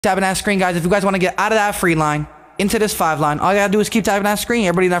tapping that screen, guys. If you guys want to get out of that free line into this 5 line, all you gotta do is keep tapping that screen.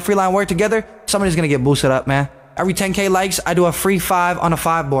 Everybody in that free line work together. Somebody's gonna get boosted up, man. Every 10K likes, I do a free 5 on a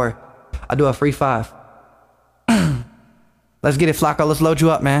 5 board. I do a free 5. Let's get it, Flacco. Let's load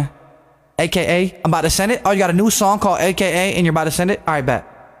you up, man. AKA, I'm about to send it. Oh, you got a new song called AKA and you're about to send it? All right, bet.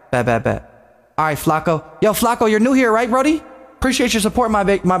 All right, Flacco. Yo, Flacco, you're new here, right, Brody? Appreciate your support, my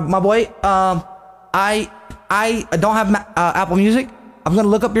boy. I don't have Apple Music. I'm gonna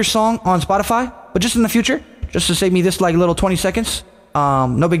look up your song on Spotify, but just in the future, just to save me this like little 20 seconds.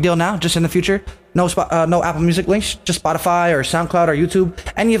 No big deal now. Just in the future, no Apple Music links. Just Spotify or SoundCloud or YouTube.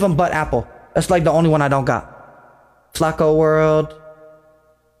 Any of them but Apple. That's like the only one I don't got. Flack0W0rld.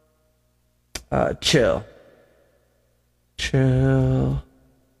 Chill.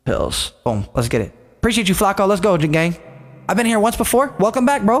 Pillz. Boom. Let's get it. Appreciate you, Flacco. Let's go, gang. I've been here once before. Welcome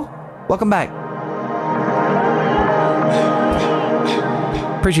back, bro. Welcome back.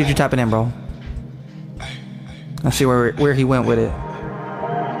 Appreciate you tapping in, bro. Let's see where he went with it.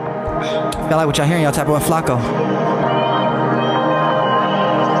 Y'all like what y'all hearing? Y'all tapping with Flacco.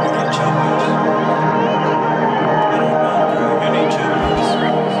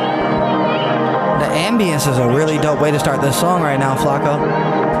 The ambience is a really dope way to start this song right now, Flacco.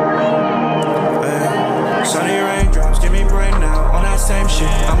 Hey, sunny raindrops, give me brain now. On that same shit,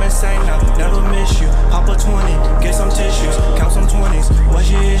 I'm insane now. Never miss you. Pop a 20, get some tissues, count some 20s. What's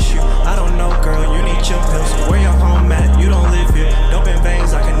your issue? I don't know, girl. You need your pills. Where your home at? You don't live here. Dope in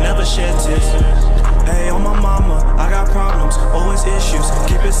veins, I can never shed tears. Hey, on my mama, I got problems, always issues.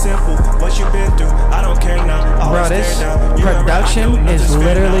 Keep it simple. What you been through? I don't care now. Bro, this production is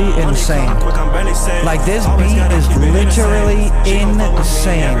literally insane. Like this beat is literally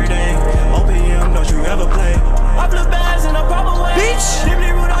insane. Bitch!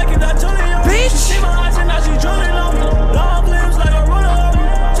 Bitch!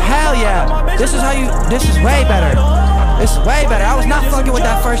 Hell yeah! This is way better. This is way better. I was not fucking with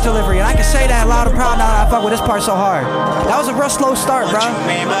that first delivery, and I can say that loud and proud now that I fuck with this part so hard. That was a real slow start, bro.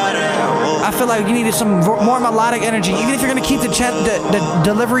 I feel like you needed some more melodic energy. Even if you're gonna keep the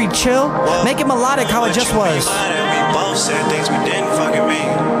delivery chill, make it melodic how it just was. We both said things we didn't fucking mean.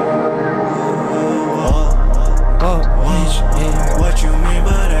 What you mean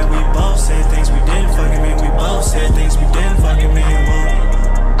by that? We both said things we didn't fucking mean. We both said things we didn't fucking mean.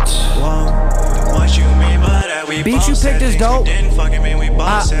 Whoa. What you mean by that? We Beat you picked is dope.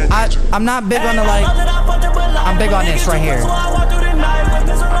 I'm not big on the like. I'm big on this right here.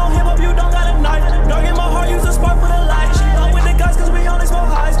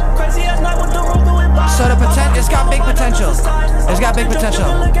 So the potential, it's got big potential. It's got big potential.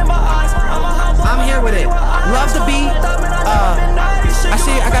 I'm here with it. Love the beat. I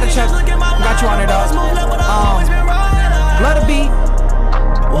see. I gotta check. Got you on there, dog. Love the beat.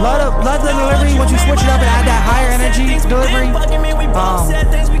 Love the delivery. Once you switch it up and add that higher energy delivery,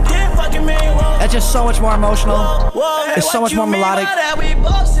 that's just so much more emotional. It's so much more melodic.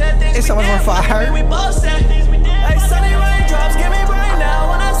 It's so much more fire.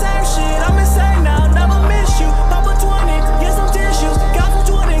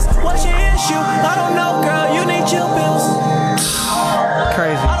 I don't know, girl, you need chill pills.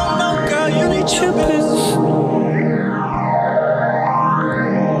 Crazy. I don't know, girl, you need chill pills.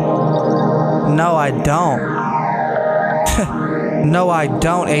 No, I don't. No, I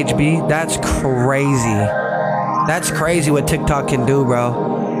don't, HB. That's crazy. That's crazy what TikTok can do,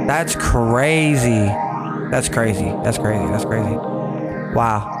 bro. That's crazy. That's crazy. That's crazy. That's crazy.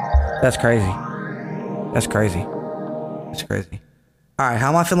 Wow. That's crazy. That's crazy. That's crazy. All right, how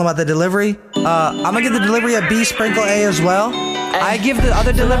am I feeling about the delivery? I'm gonna give the delivery a B, sprinkle A as well. I give the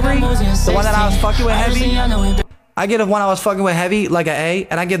other delivery, the one that I was fucking with heavy, I give the one I was fucking with heavy like an A,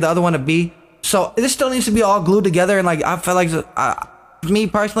 and I give the other one a B. So this still needs to be all glued together, and like I feel like me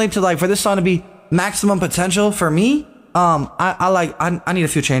personally to like for this song to be maximum potential for me, I need a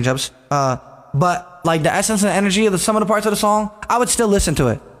few change ups. But like the essence and energy of some of the parts of the song, I would still listen to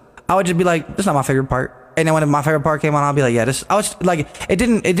it. I would just be like, this is not my favorite part. And then when my favorite part came on, I'll be like, yeah, this. I was like, it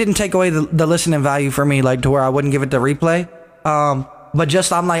didn't take away the listening value for me, like to where I wouldn't give it the replay. But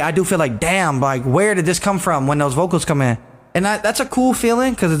just I'm like, I do feel like, damn, like where did this come from when those vocals come in? And that's a cool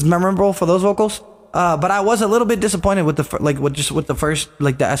feeling because it's memorable for those vocals. But I was a little bit disappointed with the first,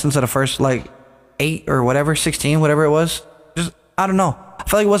 like the essence of the first like 8 or whatever, 16, whatever it was. Just I don't know. I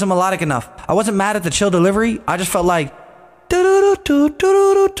felt like it wasn't melodic enough. I wasn't mad at the chill delivery. I just felt like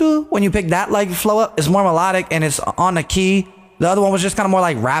when you pick that like flow up, it's more melodic and it's on the key. The other one was just kind of more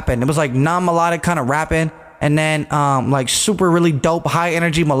like rapping. It was like non-melodic kind of rapping, and then like super really dope high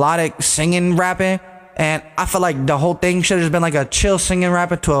energy melodic singing rapping. And I feel like the whole thing should have just been like a chill singing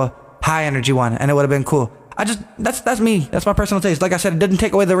rapper to a high energy one, and it would have been cool. That's me. That's my personal taste. Like I said, it didn't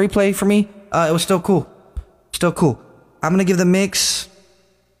take away the replay for me. It was still cool. Still cool. I'm gonna give the mix.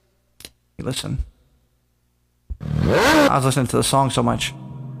 Listen. I was listening to the song so much.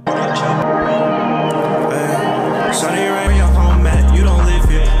 Sunny rain, your home at, you don't live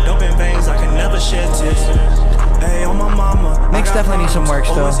here. Dope in veins, I can never shed tears. Hey, on my mama. Mix definitely needs some work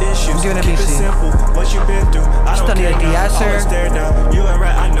still. I'm giving it BC. Still need a de-esser.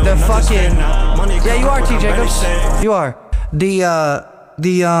 The fucking... Yeah, you are, T. Jacobs. You are.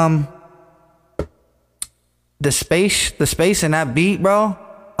 The space in that beat, bro.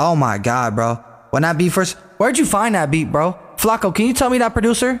 Oh my god, bro. When that beat first... Where'd you find that beat, bro? Flack0W0rld, can you tell me that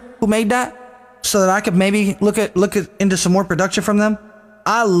producer who made that? So that I could maybe look into some more production from them.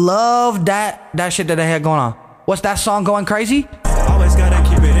 I love that shit that they had going on. What's that song going crazy? Always gotta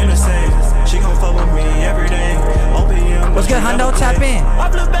keep it in a safe. She gon' fuck with me every day. OPM. What's good, Hundo? Tap in. I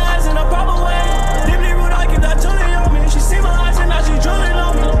flip bags in a proper way. Deeply rude, I keep that tully on me. She see my eyes and now she drilling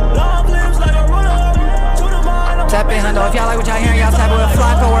on me. Long limbs like a ruler on me. To the mind, tap in, Hundo. If y'all like what y'all hearing, y'all tap in with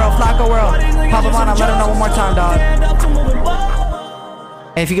Flack0W0rld. Flack0W0rld. Pop him on. Let him know one more time, dog.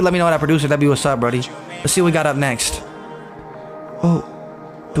 Hey, if you could let me know that producer, that'd be what's up, buddy. Let's see what we got up next. Oh.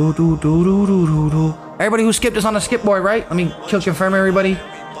 Everybody who skipped is on the skip board, right? Let me confirm everybody.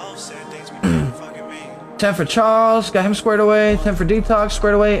 10 for Charles, got him squared away. 10 for Detox,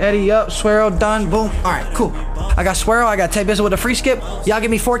 squared away. Eddie, up. Swearo, done. Boom. All right, cool. I got Swearo. I got Tay Bizzle with a free skip. Y'all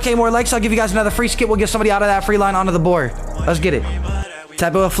give me 4K more likes. I'll give you guys another free skip. We'll get somebody out of that free line onto the board. Let's get it.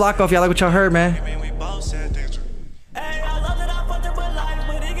 Tap it with Flack0W0rld if y'all like what y'all heard, man.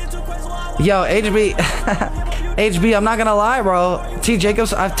 Yo, HB. HB, I'm not gonna lie, bro. T.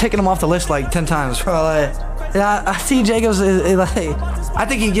 Jacobs, I've taken him off the list like 10 times, bro. Like, yeah, T. Jacobs is like, I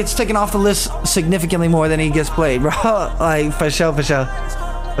think he gets taken off the list significantly more than he gets played, bro. Like, for sure.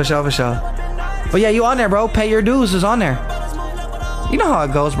 But yeah, you on there, bro. Pay your dues is on there. You know how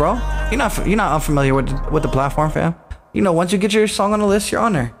it goes, bro. You're not unfamiliar with the platform, fam. You know, once you get your song on the list, you're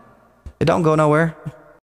on there. It don't go nowhere.